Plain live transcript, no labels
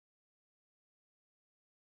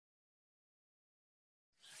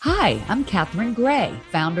Hi, I'm Catherine Gray,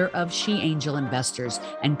 founder of She Angel Investors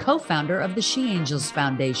and co-founder of the She Angels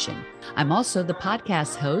Foundation. I'm also the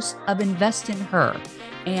podcast host of Invest in Her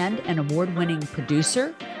and an award-winning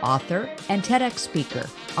producer, author, and TEDx speaker.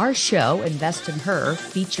 Our show, Invest in Her,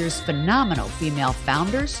 features phenomenal female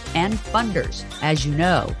founders and funders. As you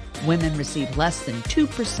know, women receive less than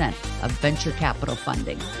 2% of venture capital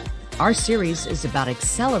funding. Our series is about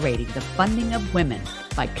accelerating the funding of women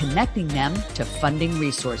by connecting them to funding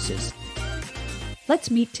resources. Let's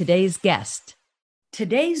meet today's guest.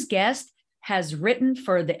 Today's guest has written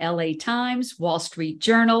for the LA Times, Wall Street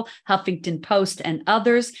Journal, Huffington Post, and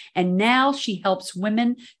others, and now she helps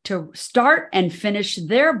women to start and finish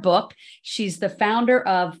their book. She's the founder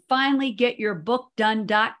of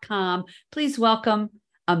finallygetyourbookdone.com. Please welcome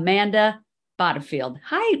Amanda Botfeld.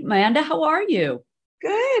 Hi, Amanda. How are you?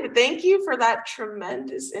 Good. Thank you for that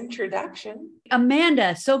tremendous introduction.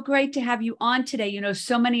 Amanda, so great to have you on today. You know,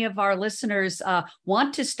 so many of our listeners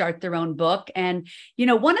want to start their own book. And, you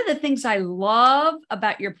know, one of the things I love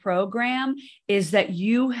about your program is that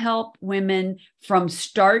you help women from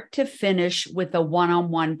start to finish with a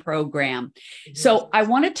one-on-one program. Mm-hmm. So I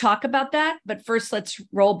want to talk about that. But first, let's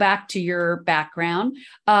roll back to your background.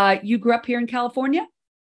 You grew up here in California?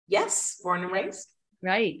 Yes, born and raised.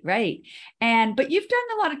 Right. But you've done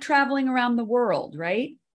a lot of traveling around the world,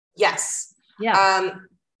 right? Yes. Yeah.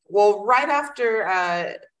 Well, right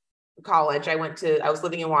after college, I was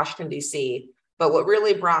living in Washington, D.C. But what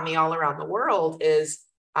really brought me all around the world is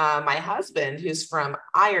my husband, who's from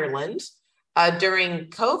Ireland. During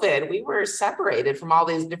COVID, we were separated from all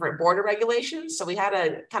these different border regulations. So we had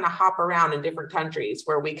to kind of hop around in different countries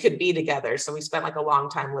where we could be together. So we spent like a long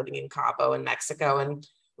time living in Cabo in Mexico, and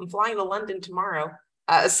I'm flying to London tomorrow.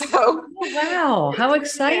 Oh, wow, how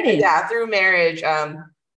exciting. Yeah, through marriage,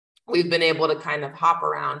 we've been able to kind of hop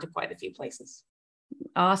around to quite a few places.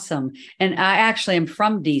 Awesome. And I actually am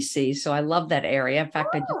from DC, so I love that area. In fact,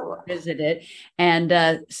 I just visited,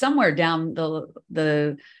 and somewhere down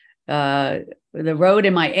the road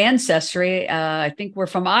in my ancestry, I think we're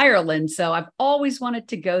from Ireland. So I've always wanted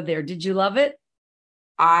to go there. Did you love it?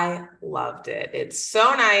 I loved it. It's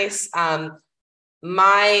so nice.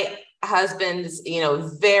 My husband's,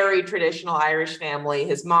 very traditional Irish family.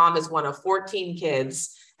 His mom is one of 14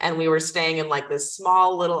 kids. And we were staying in like this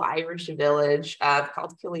small little Irish village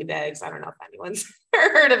called Killybegs. I don't know if anyone's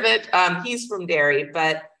heard of it. He's from Derry,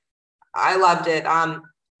 but I loved it. The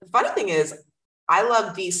funny thing is, I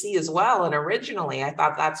love DC as well. And originally I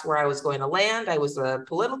thought that's where I was going to land. I was a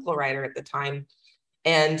political writer at the time.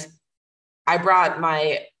 And I brought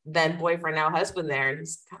my then boyfriend, now husband there, and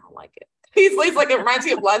he's kind of like it. He's like, it reminds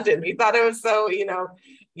me of London. He thought it was so,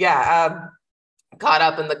 caught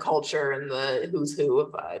up in the culture and the who's who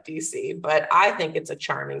of DC. But I think it's a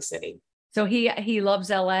charming city. So he loves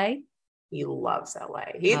LA? He loves LA.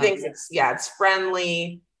 He thinks it's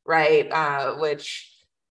friendly, right? Which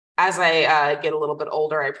as I get a little bit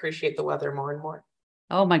older, I appreciate the weather more and more.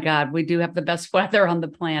 Oh my God, we do have the best weather on the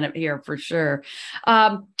planet here for sure.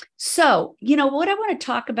 So, what I want to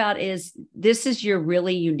talk about is, this is your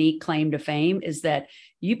really unique claim to fame, is that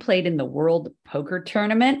you played in the World Poker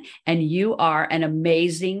Tournament and you are an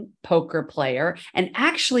amazing poker player and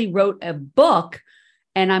actually wrote a book.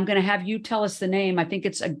 And I'm going to have you tell us the name. I think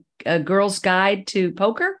it's a Girl's Guide to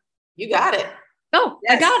Poker. You got it. Oh,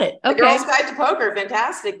 yes. I got it. Okay. The Girl's Guide to Poker.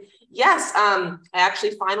 Fantastic. Yes, I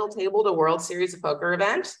actually final tabled a World Series of Poker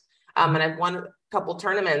event, and I've won a couple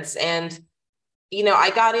tournaments. And,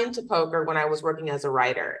 I got into poker when I was working as a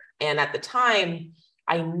writer. And at the time,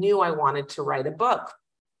 I knew I wanted to write a book.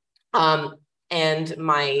 And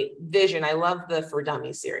my vision, I love the For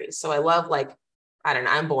Dummies series. So I love,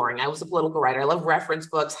 I'm boring. I was a political writer. I love reference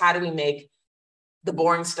books. How do we make the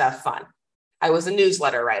boring stuff fun? I was a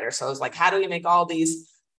newsletter writer. So I was like, how do we make all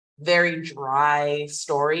these very dry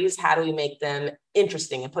stories? How do we make them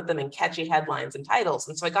interesting and put them in catchy headlines and titles?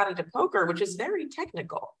 And so I got into poker, which is very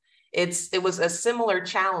technical. It was a similar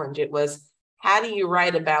challenge. It was, how do you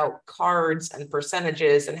write about cards and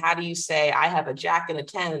percentages? And how do you say, I have a jack and a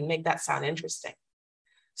 10 and make that sound interesting?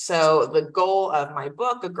 So the goal of my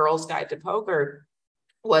book, A Girl's Guide to Poker,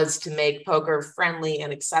 was to make poker friendly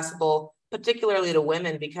and accessible, particularly to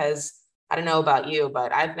women, because I don't know about you,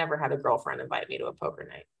 but I've never had a girlfriend invite me to a poker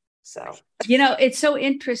night. So, it's so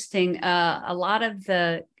interesting. A lot of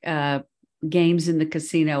the games in the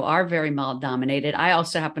casino are very male dominated. I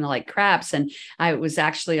also happen to like craps. And I was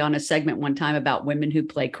actually on a segment one time about women who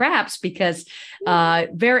play craps because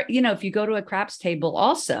if you go to a craps table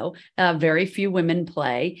also, very few women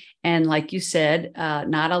play. And like you said,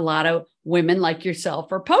 not a lot of women like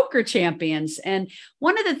yourself are poker champions. And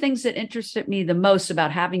one of the things that interested me the most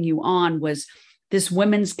about having you on was this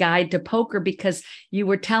women's guide to poker, because you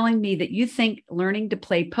were telling me that you think learning to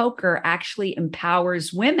play poker actually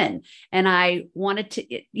empowers women. And I wanted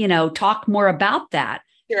to, talk more about that.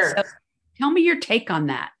 Sure. So tell me your take on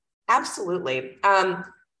that. Absolutely. But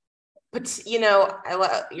I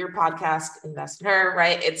love your podcast, Invest in Her,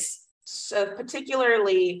 right? It's so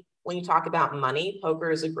particularly when you talk about money,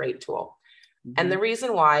 poker is a great tool. Mm-hmm. And the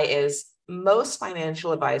reason why is most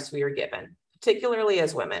financial advice we are given, particularly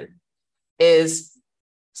as women, is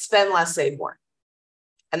spend less, save more.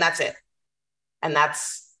 And that's it. And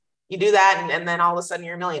you do that. And then all of a sudden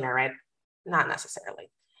you're a millionaire, right? Not necessarily.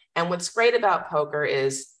 And what's great about poker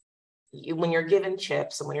is when you're given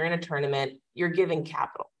chips and when you're in a tournament, you're giving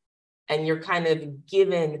capital and you're kind of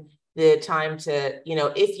given the time to,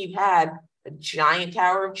 if you had a giant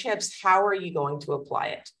tower of chips, how are you going to apply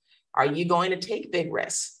it? Are you going to take big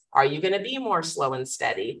risks? Are you going to be more slow and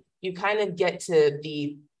steady? You kind of get to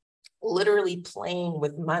be literally playing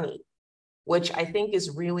with money, which I think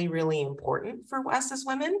is really, really important for us as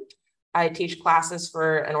women. I teach classes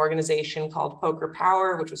for an organization called Poker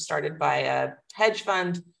Power, which was started by a hedge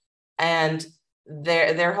fund. And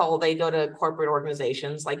they go to corporate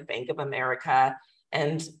organizations like Bank of America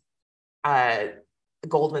and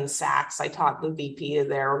Goldman Sachs. I taught the VP of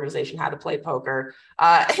their organization how to play poker.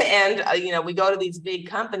 We go to these big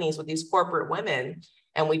companies with these corporate women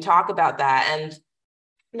and we talk about that. And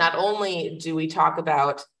not only do we talk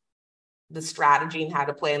about the strategy and how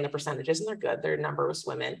to play in the percentages, and they're good, they're numbers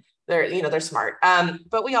women, they're smart.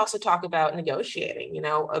 But we also talk about negotiating.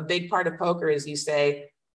 A big part of poker is you say,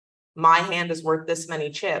 my hand is worth this many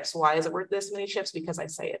chips. Why is it worth this many chips? Because I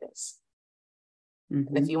say it is.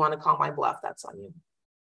 Mm-hmm. And if you want to call my bluff, that's on you.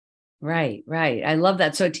 Right. I love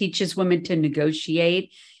that. So it teaches women to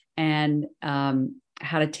negotiate and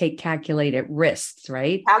how to take calculated risks,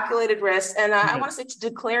 right? Calculated risks. And I want to say to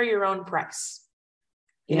declare your own price.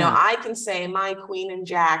 I can say my queen and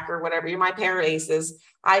jack or whatever, you're my pair of aces.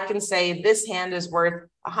 I can say this hand is worth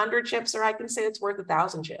 100 chips, or I can say it's worth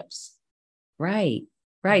 1,000 chips. Right.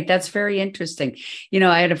 That's very interesting.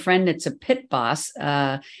 I had a friend that's a pit boss,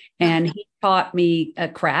 and he taught me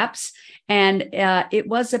craps. And it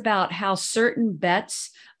was about how certain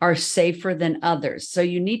bets are safer than others. So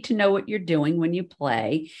you need to know what you're doing when you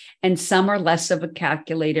play. And some are less of a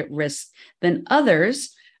calculated risk than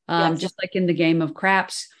others. Yes. Just like in the game of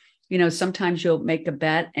craps, sometimes you'll make a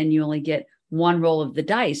bet and you only get one roll of the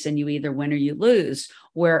dice and you either win or you lose,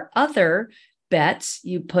 where other bets,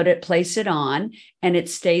 you place it on and it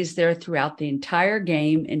stays there throughout the entire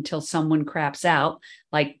game until someone craps out.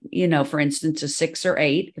 Like, for instance, a 6 or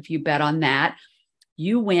 8, if you bet on that,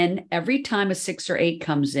 you win every time a 6 or 8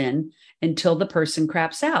 comes in until the person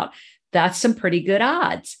craps out. That's some pretty good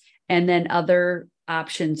odds. And then other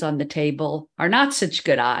options on the table are not such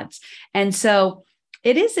good odds. And so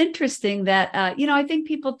it is interesting that, I think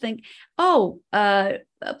people think,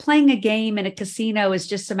 playing a game in a casino is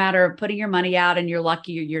just a matter of putting your money out and you're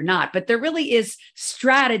lucky or you're not. But there really is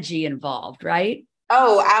strategy involved, right?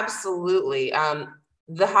 Oh, absolutely.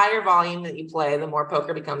 The higher volume that you play, the more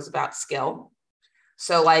poker becomes about skill.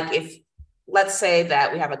 So let's say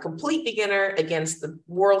that we have a complete beginner against the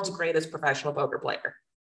world's greatest professional poker player.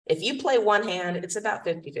 If you play one hand, it's about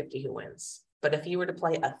 50-50 who wins. But if you were to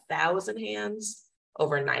play 1,000 hands,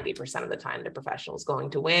 over 90% of the time, the professional is going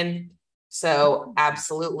to win. So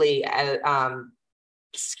absolutely,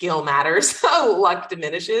 skill matters. Luck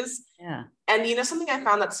diminishes. Yeah. And something I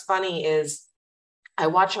found that's funny is I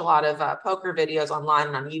watch a lot of poker videos online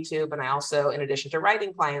and on YouTube. And I also, in addition to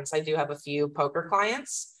writing clients, I do have a few poker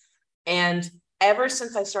clients. And ever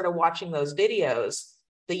since I started watching those videos,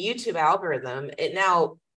 the YouTube algorithm, it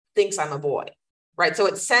now thinks I'm a boy, right? So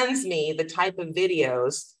it sends me the type of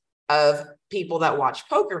videos of people that watch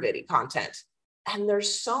poker video content. And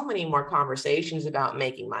there's so many more conversations about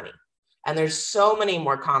making money. And there's so many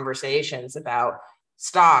more conversations about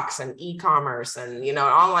stocks and e-commerce and,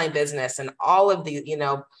 online business and all of the,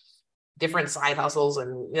 different side hustles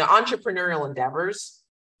and, entrepreneurial endeavors.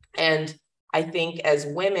 And I think as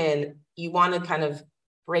women, you want to kind of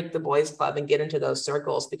break the boys club and get into those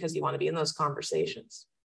circles because you want to be in those conversations.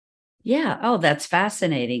 Yeah. Oh, that's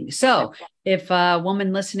fascinating. So if a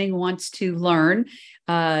woman listening wants to learn,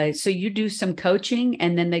 so you do some coaching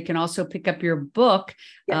and then they can also pick up your book,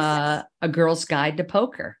 yes. A Girl's Guide to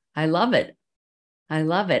Poker. I love it. I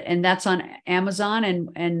love it. And that's on Amazon And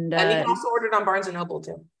you can also order it on Barnes and Noble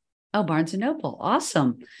too. oh, Barnes and Noble.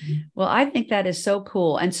 Awesome. Well, I think that is so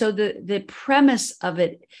cool. And so the premise of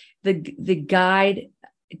it, the guide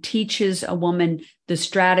teaches a woman the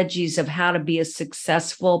strategies of how to be a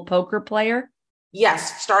successful poker player.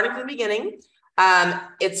 Yes, starting from the beginning.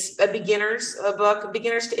 It's a beginner's book,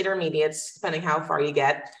 beginners to intermediates, depending how far you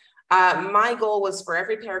get. My goal was for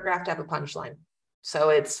every paragraph to have a punchline. So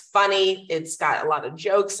it's funny. It's got a lot of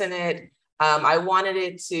jokes in it. I wanted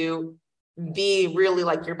it to be really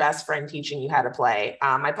like your best friend teaching you how to play.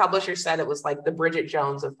 My publisher said it was like the Bridget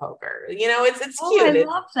Jones of poker. You know, it's cute. I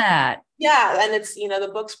love that. Yeah, and it's, you know,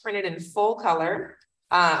 the book's printed in full color.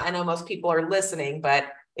 I know most people are listening, but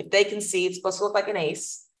if they can see, it's supposed to look like an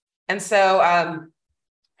ace. And so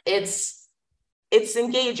it's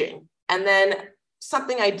engaging. And then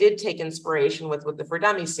something I did take inspiration with the For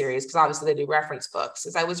Dummies series, because obviously they do reference books,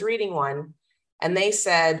 is I was reading one and they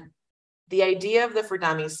said, the idea of the For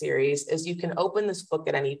Dummies series is you can open this book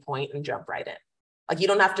at any point and jump right in. Like you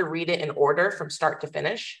don't have to read it in order from start to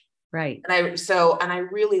finish. Right. And I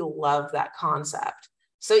really love that concept.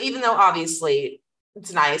 So even though obviously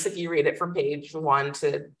it's nice if you read it from page 1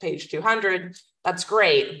 to page 200, that's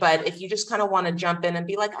great. But if you just kind of want to jump in and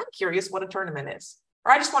be like, I'm curious what a tournament is,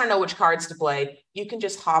 or I just want to know which cards to play, you can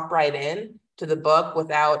just hop right in to the book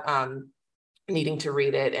without needing to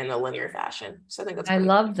read it in a linear fashion. So I think that's I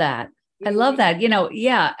love that. I love that. You know,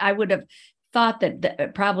 yeah, I would have thought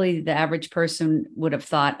that probably the average person would have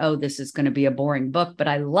thought, oh, this is going to be a boring book. But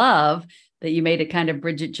I love that you made it kind of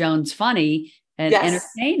Bridget Jones funny and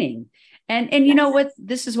entertaining. And you know what?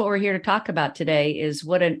 This is what we're here to talk about today is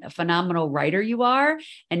what a phenomenal writer you are.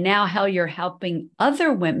 And now how you're helping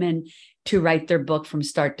other women to write their book from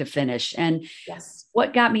start to finish. And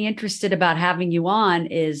what got me interested about having you on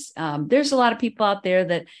is there's a lot of people out there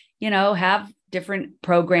that, you know, have different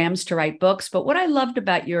programs to write books. But what I loved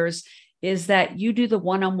about yours is that you do the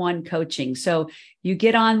one-on-one coaching. So you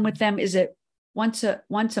get on with them. Is it once a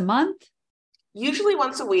month? Usually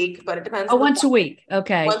once a week, but it depends. Oh, once a week.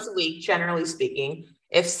 Okay. Once a week, generally speaking.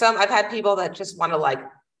 I've had people that just want to like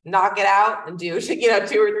knock it out and do, you know,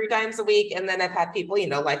 2 or 3 times a week. And then I've had people, you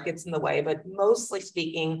know, life gets in the way, but mostly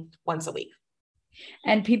speaking, once a week.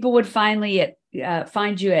 And people would finally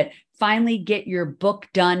find you at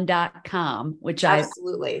finallygetyourbookdone.com, which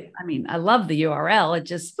absolutely. I mean, I love the URL. It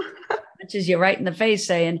just punches you right in the face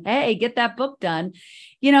saying, hey, get that book done.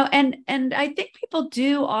 You know, and I think people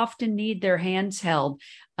do often need their hands held.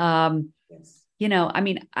 You know, I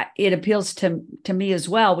mean, it appeals to me as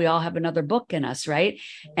well. We all have another book in us, right?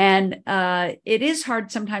 And it is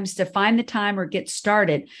hard sometimes to find the time or get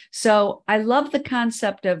started. So I love the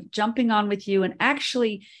concept of jumping on with you and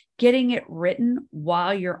actually getting it written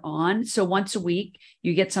while you're on. So once a week,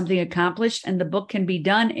 you get something accomplished and the book can be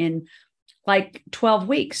done in like 12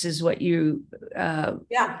 weeks is what you have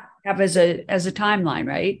as a timeline,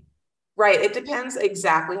 right? Right. It depends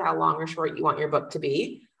exactly how long or short you want your book to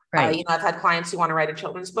be. Right. You know, I've had clients who want to write a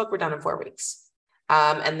children's book. We're done in 4 weeks.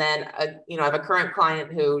 And then, you know, I have a current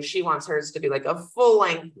client who she wants hers to be like a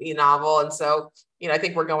full-length novel. And so, you know, I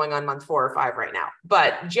think we're going on month 4 or 5 right now.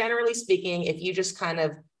 But generally speaking, if you just kind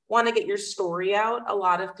of want to get your story out, a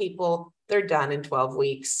lot of people, they're done in 12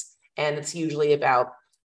 weeks. And it's usually about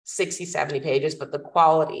 60, 70 pages, but the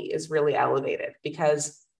quality is really elevated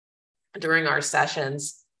because during our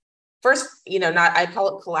sessions, first, you know, I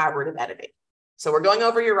call it collaborative editing. So we're going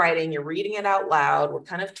over your writing, you're reading it out loud, we're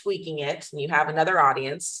kind of tweaking it, and you have another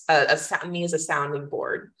audience, me as a sounding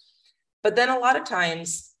board. But then a lot of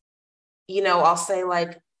times, you know, I'll say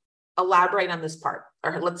like, elaborate on this part,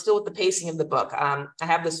 or let's deal with the pacing of the book. I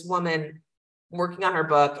have this woman working on her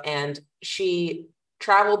book, and she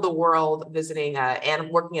traveled the world visiting and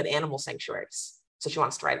working at animal sanctuaries. So she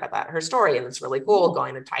wants to write about that, her story, and it's really cool,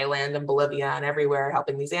 going to Thailand and Bolivia and everywhere,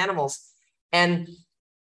 helping these animals. And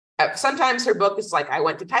sometimes her book is like, I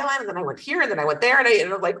went to Thailand and then I went here and then I went there,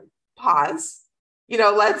 and I'm like, pause, you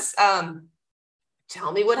know, let's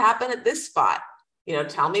tell me what happened at this spot. You know,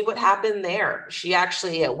 tell me what happened there. She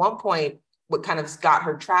actually, at one point, what kind of got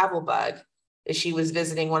her travel bug is she was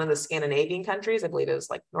visiting one of the Scandinavian countries. I believe it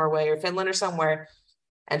was like Norway or Finland or somewhere.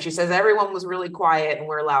 And she says, everyone was really quiet and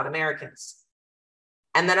we're allowed Americans.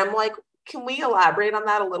 And then I'm like, can we elaborate on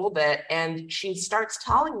that a little bit? And she starts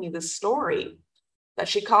telling me this story that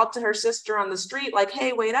she called to her sister on the street, like,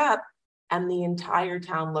 hey, wait up. And the entire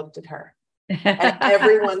town looked at her and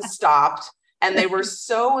everyone stopped. And they were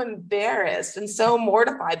so embarrassed and so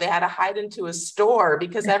mortified. They had to hide into a store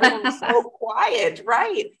because everyone was so quiet,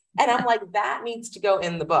 right? And I'm like, that needs to go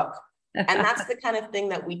in the book. And that's the kind of thing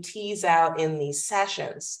that we tease out in these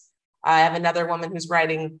sessions. I have another woman who's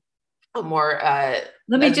writing a more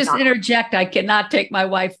let me just interject. I cannot take my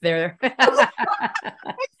wife there. Exactly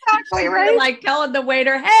right. Like telling the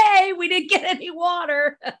waiter, hey, we didn't get any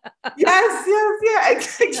water. Yeah,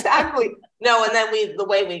 exactly. No, and then the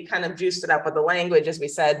way we kind of juiced it up with the language is we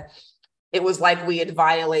said it was like we had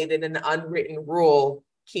violated an unwritten rule,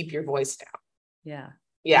 keep your voice down. Yeah.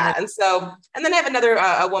 And then I have another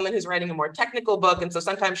a woman who's writing a more technical book. And so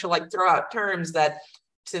sometimes she'll like throw out terms that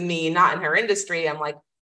to me, not in her industry, I'm like,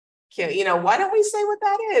 why don't we say what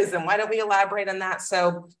that is? And why don't we elaborate on that?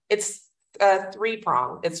 So it's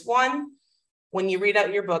three-pronged. It's one, when you read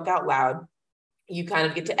out your book out loud, you kind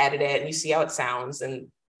of get to edit it and you see how it sounds and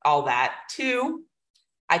all that. Two,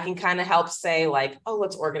 I can kind of help say like, oh,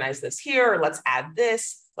 let's organize this here, or let's add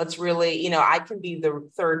this. Let's really, I can be the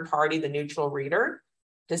third party, the neutral reader,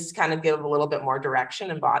 just kind of give a little bit more direction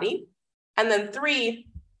and body. And then three,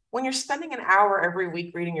 when you're spending an hour every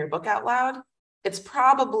week reading your book out loud, it's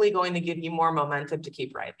probably going to give you more momentum to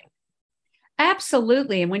keep writing.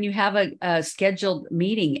 Absolutely. And when you have a scheduled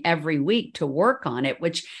meeting every week to work on it,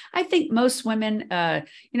 which I think most women,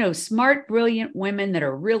 smart, brilliant women that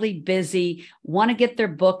are really busy, want to get their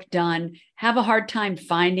book done, have a hard time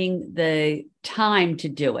finding the time to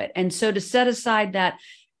do it. And so to set aside that,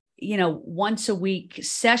 once a week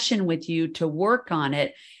session with you to work on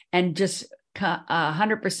it and just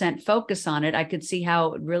 100% focus on it, I could see how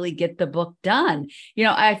it would really get the book done.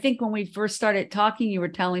 I think when we first started talking, you were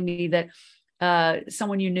telling me that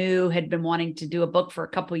someone you knew had been wanting to do a book for a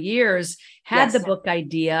couple of years, had the book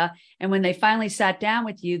idea. And when they finally sat down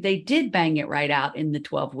with you, they did bang it right out in the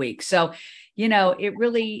 12 weeks. So, it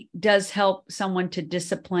really does help someone to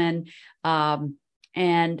discipline. And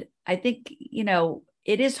I think,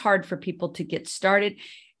 it is hard for people to get started.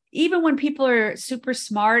 Even when people are super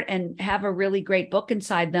smart and have a really great book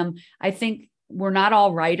inside them, I think we're not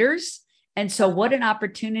all writers. And so what an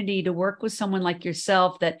opportunity to work with someone like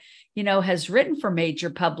yourself that, has written for major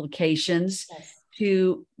publications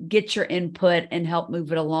to get your input and help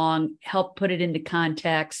move it along, help put it into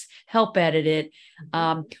context, help edit it.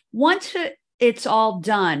 Once it's all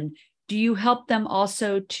done, do you help them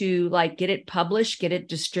also to get it published, get it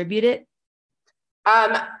distributed?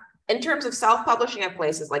 In terms of self-publishing, at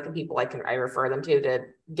places like the people I refer them to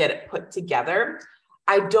get it put together.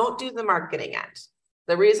 I don't do the marketing end.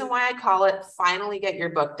 The reason why I call it finally get your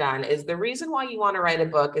book done is the reason why you want to write a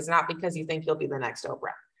book is not because you think you'll be the next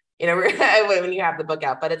Oprah, when you have the book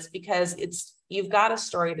out, but it's because you've got a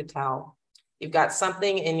story to tell. You've got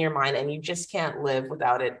something in your mind and you just can't live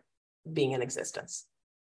without it being in existence,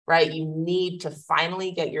 right? You need to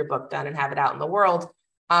finally get your book done and have it out in the world.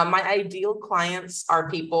 My ideal clients are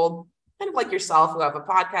people kind of like yourself who have a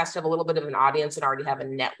podcast, have a little bit of an audience and already have a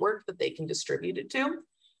network that they can distribute it to.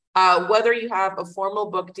 Whether you have a formal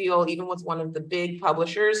book deal, even with one of the big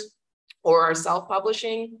publishers or are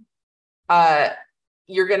self-publishing,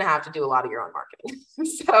 you're going to have to do a lot of your own marketing.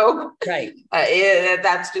 So right.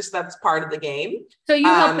 That's part of the game. So you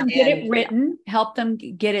help them get it written, help them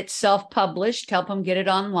get it self-published, help them get it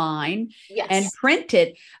online and print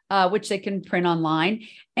it, which they can print online.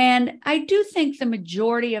 And I do think the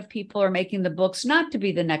majority of people are making the books not to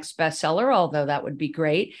be the next bestseller, although that would be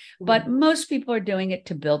great. But most people are doing it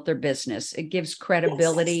to build their business. It gives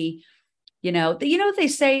credibility. They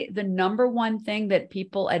say the number one thing that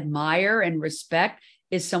people admire and respect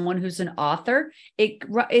is someone who's an author.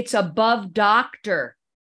 It's above doctor.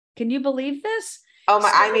 Can you believe this? Oh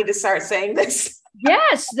my, I need to start saying this.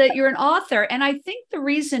 Yes, that you're an author. And I think the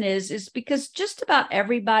reason is because just about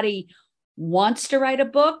everybody wants to write a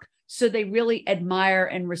book. So they really admire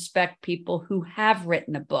and respect people who have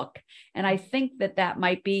written a book. And I think that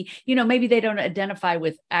might be, maybe they don't identify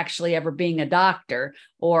with actually ever being a doctor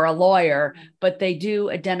or a lawyer, but they do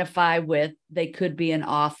identify with they could be an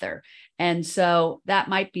author. And so that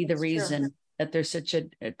might be the reason that there's such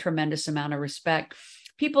a tremendous amount of respect.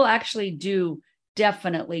 People actually do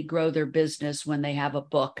definitely grow their business when they have a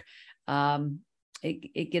book.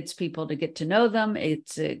 It gets people to get to know them.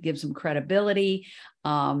 It gives them credibility.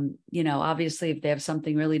 Obviously, if they have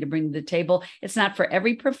something really to bring to the table, it's not for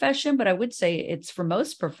every profession, but I would say it's for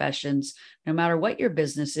most professions. No matter what your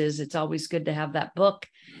business is, it's always good to have that book.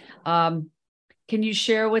 Can you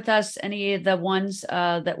share with us any of the ones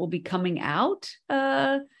that will be coming out?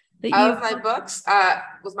 Of my books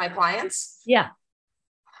with my clients? Yeah.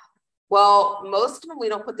 Well, most of them, we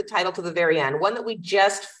don't put the title to the very end. One that we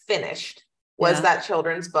just finished was that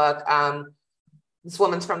children's book. This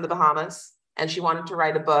woman's from the Bahamas, and she wanted to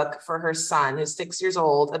write a book for her son, who's 6 years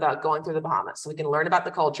old, about going through the Bahamas. So we can learn about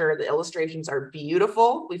the culture. The illustrations are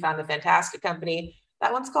beautiful. We found a fantastic company.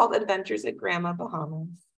 That one's called Adventures at Grandma Bahamas.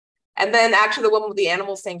 And then actually the woman with the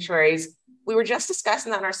animal sanctuaries, we were just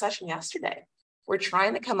discussing that in our session yesterday. We're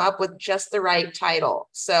trying to come up with just the right title.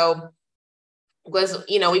 So was,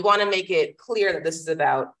 we want to make it clear that this is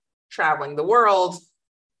about traveling the world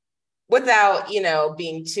without,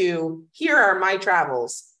 being too, here are my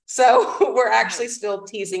travels. So we're actually still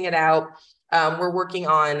teasing it out. We're working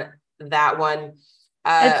on that one.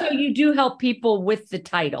 And so you do help people with the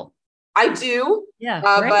title. I do. Yeah.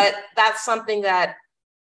 But that's something that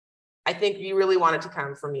I think you really want it to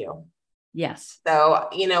come from you. Yes. So,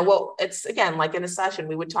 well, it's again, like in a session,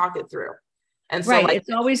 we would talk it through. And so it's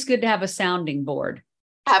always good to have a sounding board.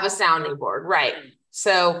 Right.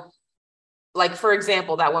 So like, for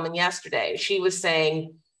example, that woman yesterday, she was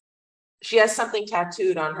saying she has something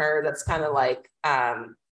tattooed on her that's kind of like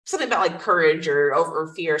something about like courage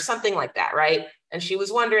or fear, something like that, right? And she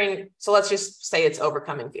was wondering, so let's just say it's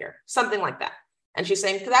overcoming fear, something like that. And she's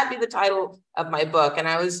saying, could that be the title of my book? And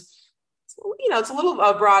I was, it's a little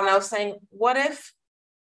broad. And I was saying, what if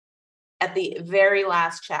at the very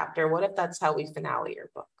last chapter, what if that's how we finale your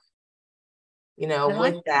book?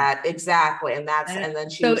 With that, exactly. And then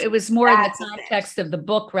so it was more in the context of the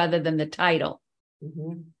book rather than the title.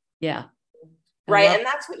 Mm-hmm. Yeah. Right. And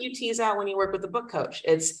that's what you tease out when you work with the book coach.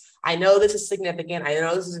 I know this is significant. I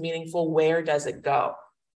know this is meaningful. Where does it go?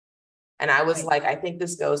 And I was like, I think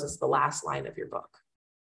this goes as the last line of your book.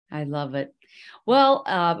 I love it. Well,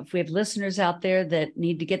 if we have listeners out there that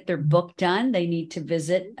need to get their book done, they need to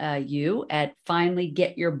visit you at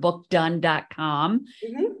finallygetyourbookdone.com.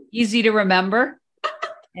 Mm-hmm. Easy to remember.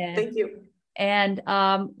 Thank you. And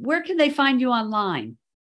where can they find you online?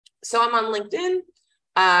 So I'm on LinkedIn,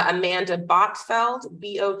 Amanda Botfeld,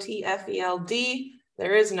 Botfeld.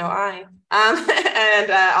 There is no I.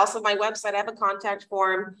 And also my website, I have a contact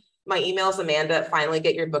form. My email is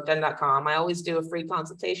amanda@finallygetyourbookdone.com. I always do a free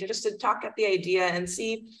consultation just to talk at the idea and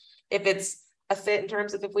see if it's a fit in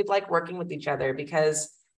terms of if we'd like working with each other.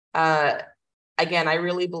 Because again, I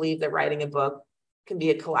really believe that writing a book can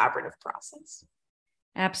be a collaborative process.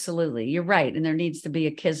 Absolutely. You're right. And there needs to be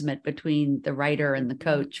a kismet between the writer and the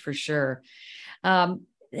coach for sure.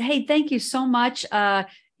 Hey, thank you so much.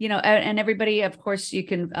 And everybody, of course, you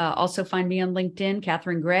can also find me on LinkedIn,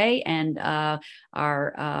 Catherine Gray, and our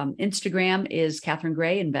Instagram is Catherine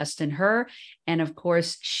Gray, Invest in Her. And of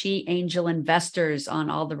course, She Angel Investors on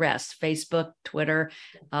all the rest, Facebook, Twitter,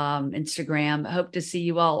 Instagram. Hope to see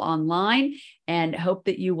you all online and hope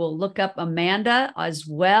that you will look up Amanda as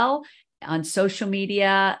well on social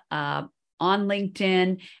media, on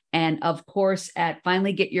LinkedIn, and of course at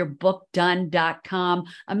finallygetyourbookdone.com.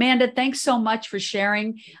 Amanda, thanks so much for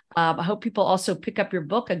sharing. I hope people also pick up your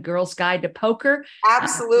book, A Girl's Guide to Poker.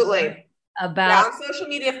 Absolutely. On social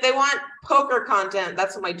media, if they want poker content,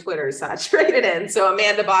 that's what my Twitter is saturated in. So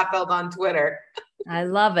Amanda Botfeld on Twitter. I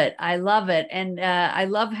love it. And I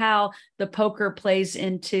love how the poker plays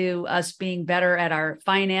into us being better at our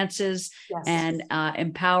finances. Yes. And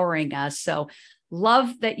empowering us. So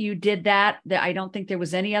love that you did that. I don't think there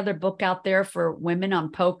was any other book out there for women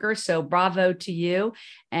on poker. So bravo to you.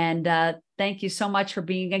 And thank you so much for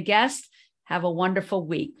being a guest. Have a wonderful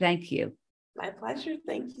week. Thank you. My pleasure.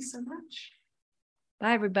 Thank you so much.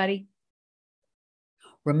 Bye, everybody.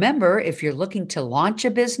 Remember, if you're looking to launch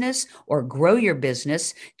a business or grow your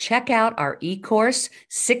business, check out our e-course,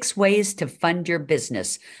 6 Ways to Fund Your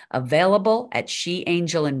Business, available at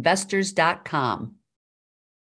sheangelinvestors.com.